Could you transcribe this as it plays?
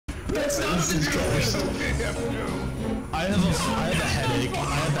That's not the choice. I have a headache. I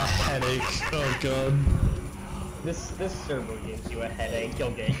have a headache. Oh god. This server gives you a headache.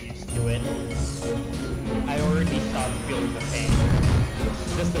 You'll get used to it. I already stopped feeling the pain.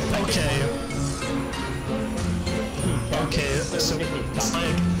 Just a second. Okay, so it's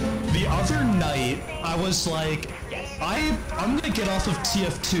like the other night I was like, I'm gonna get off of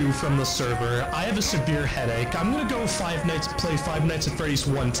TF2 from the server. I have a severe headache. I'm gonna go play Five Nights at Freddy's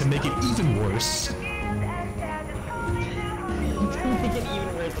 1 to make it even worse. To make it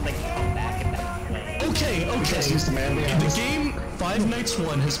even worse when they come back at that point. Okay. In the game, Five Nights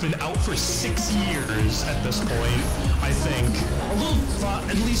 1 has been out for 6 years at this point, I think.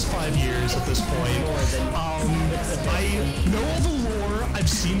 At least 5 years at this point. I know all the lore, I've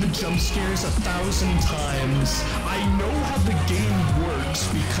seen the jump scares 1,000 times. I know how the game works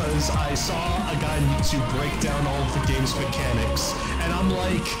because I saw a guy on YouTube break down all of the game's mechanics, and I'm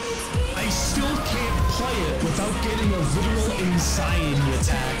like, I still can't play it without getting a literal anxiety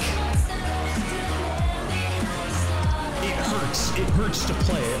attack. It hurts to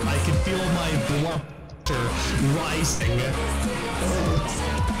play it. I can feel my blood rising.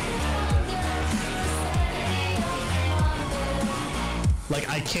 Like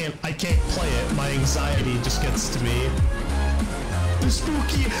I can't play it. My anxiety just gets to me. The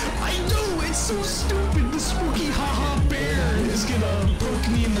spooky, I know it's so stupid. The spooky haha bear is gonna poke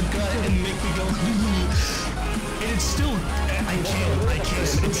me in the gut and make me go and it's still, I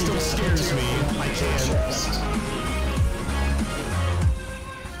can't. It still scares me. I can't.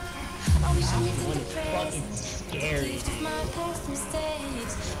 Fucking scary.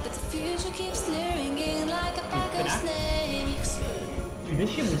 Dude, this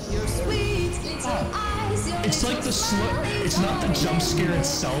shit was It's like it's not the jump scare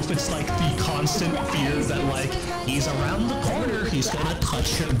itself, it's like the constant fear that like, he's around the corner, he's gonna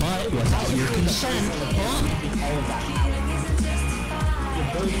touch your butt without your consent.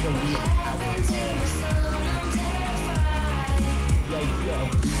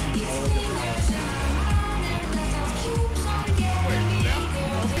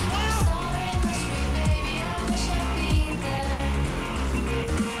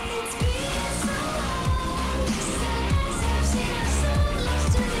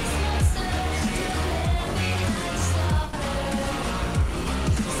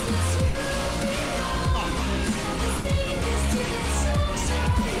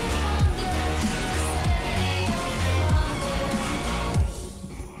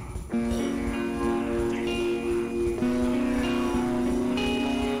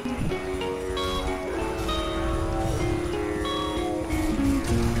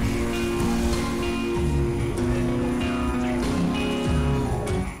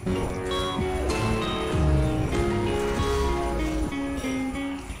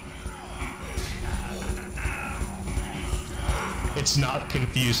 It's not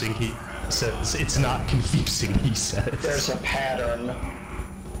confusing, he says. It's not confusing, he says. There's a pattern.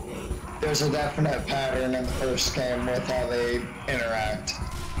 There's a definite pattern in the first game with how they interact.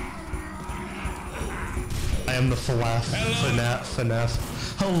 I am the FNAF.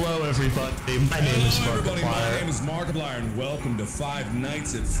 Hello everybody, my name is Markiplier. My name is Markiplier and welcome to Five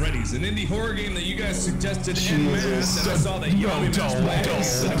Nights at Freddy's, an indie horror game that you guys suggested en masse, and I saw that you all been playing.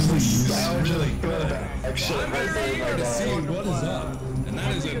 Really good. I'm very eager to see what is up. And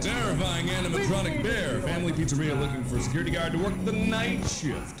that is a terrifying animatronic bear. Family Pizzeria looking for a security guard to work the night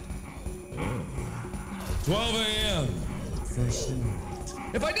shift. 12 a.m. First night.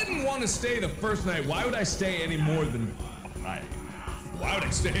 If I didn't want to stay the first night, why would I stay any more than... Why would I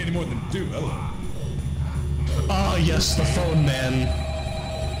stay any more than 2? Hello. Ah, yes, the phone man.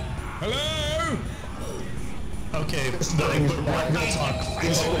 Hello? Okay, real talk.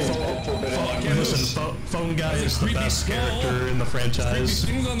 Listen, phone guy is the best character in the franchise.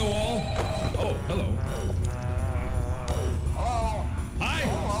 Creepy things on the wall. Oh, hello. Hello. Hi.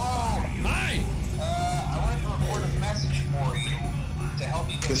 Hello. Hi. I wanted to record a message for you to help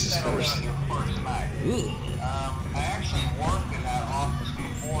you get settled on your first night. I actually worked in that office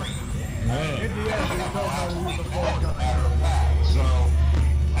before you. Matter of fact, so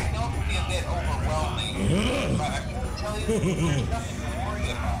I know it can be a bit overwhelming, but I can tell you there's nothing to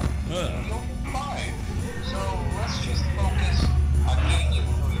worry about. You'll be fine. So let's just focus on getting you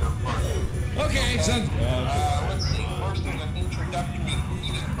through your first. Okay, son. Let's see. First, there's an introductory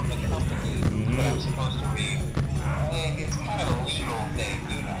greeting from the company that I'm supposed to read. It's kind of a legal thing,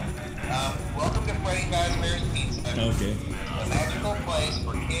 you know. Welcome to Freddy Fazbear's Pizza. Okay. A magical place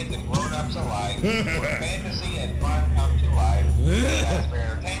for kids and grown-ups alike, where fantasy and fun come to life.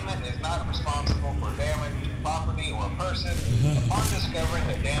 Fazbear Entertainment is not responsible for damage to property or person. Upon discovering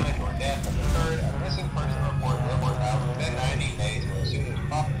the damage or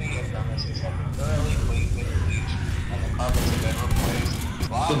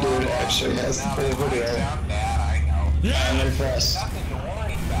actually has the Now, full it might video. sound bad, I know. I'm impressed. Nothing to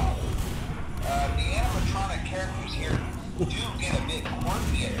worry about. The animatronic characters here do get a bit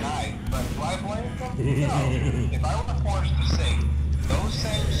quirky at night, but do I blame them? No. If I were forced to sing those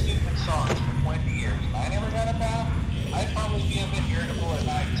same stupid songs for 20 years and I never got a bath, I'd probably be a bit irritable at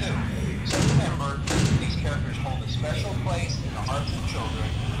night too. So remember, these characters hold a special place in the hearts of children.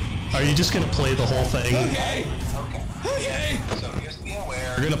 Are you just gonna play the whole thing? Okay. Okay. Okay. So just be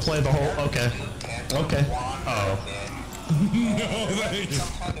aware. You're gonna play the whole. Okay. Okay. Oh. No, some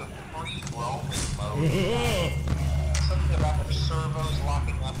kind of free roaming mode. Something about the servos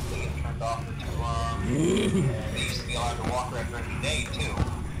locking up and they get turned off for too long. They used to be allowed to walk around during the day too.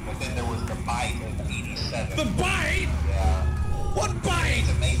 But then there was the bite of 87. The bite? Yeah. What bite? It's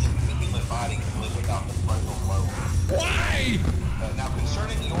amazing that the human body can live without the frontal lobe. Why? Now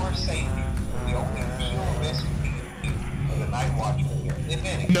concerning your safety, the only real risk of the night watchman here, if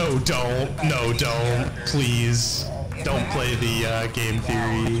any. No, don't. No, don't. Please. Don't play the game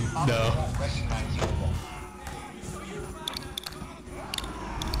theory. No.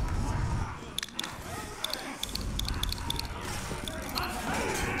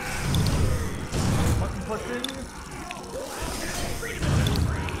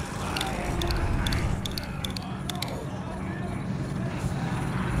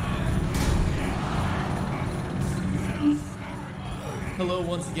 Hello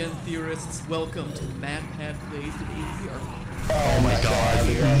once again, theorists. Welcome to Mad Pad Plays in APR. Oh my god.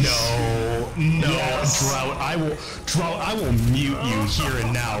 No. Drought. I will mute you here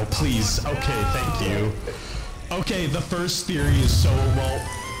and now, please. Okay, thank you. Okay, the first theory is so, well,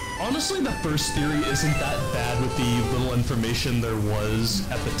 honestly, the first theory isn't that bad with the little information there was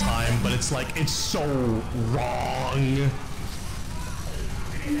at the time, but it's like, it's so wrong.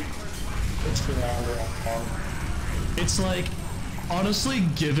 It's like, honestly,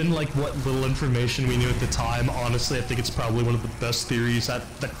 given like what little information we knew at the time, honestly, I think it's probably one of the best theories at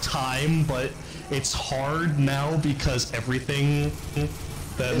the time, but it's hard now because everything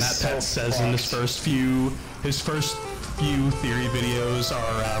that Matt Pat says in his first few theory videos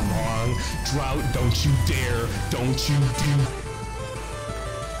are wrong. Drought, don't you dare, don't you do.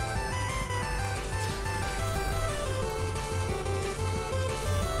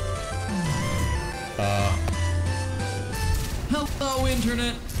 Hello,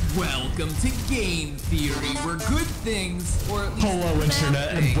 Internet. Welcome to Game Theory, where good things, or at least Hello, bad Internet,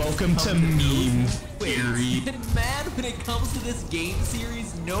 and things welcome to come Meme those Theory. And man, when it comes to this game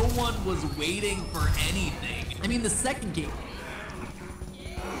series, no one was waiting for anything. I mean, the second game.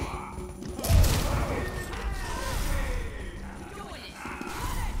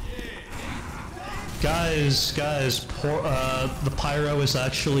 Guys, the Pyro is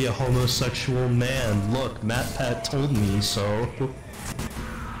actually a homosexual man. Look, Matt Pat told me so.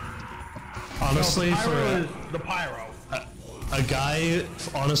 Honestly, for the Pyro. a guy,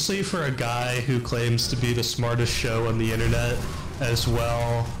 honestly, for a guy who claims to be the smartest show on the internet as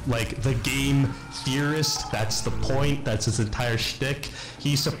well, like the game theorist, that's the point, that's his entire shtick.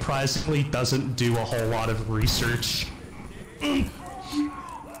 He surprisingly doesn't do a whole lot of research. Can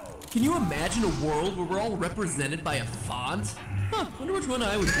you imagine a world where we're all represented by a font? Huh, wonder which one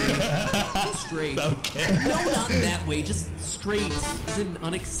I would be. Straight. Okay. No, not that way, just straight, as in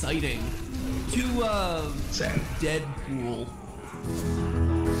unexciting. To, Deadpool.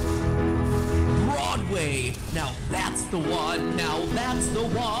 Broadway! Now that's the one! Now that's the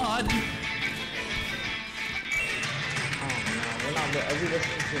one!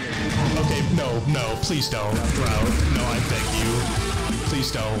 Okay, no, please don't, Drought. No, I beg you.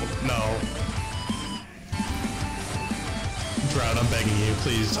 Please don't, no. Drought, I'm begging you,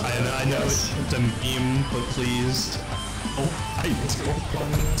 please. I know it's a meme, but please. Oh, I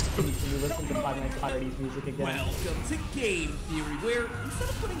don't. Can you listen to Five Nights at Freddy's music again? Welcome to Game Theory, where instead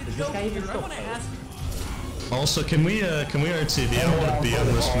of putting a joke here, I want to ask. Also, can we RTV? I don't want to be on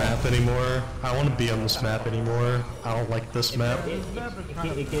this map anymore. I want to be on this map anymore. I don't like this map. It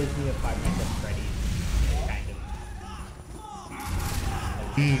gives me a Five Nights at Freddy's,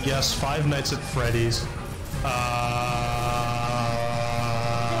 kind of. Yes, Five Nights at Freddy's. I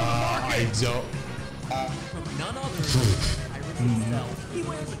don't. From none other than himself. He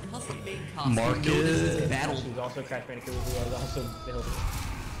wears a custom-made costume known as his battle. He's also Crash Bandicoot, who was also built.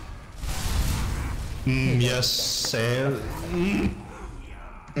 Yes, Sam.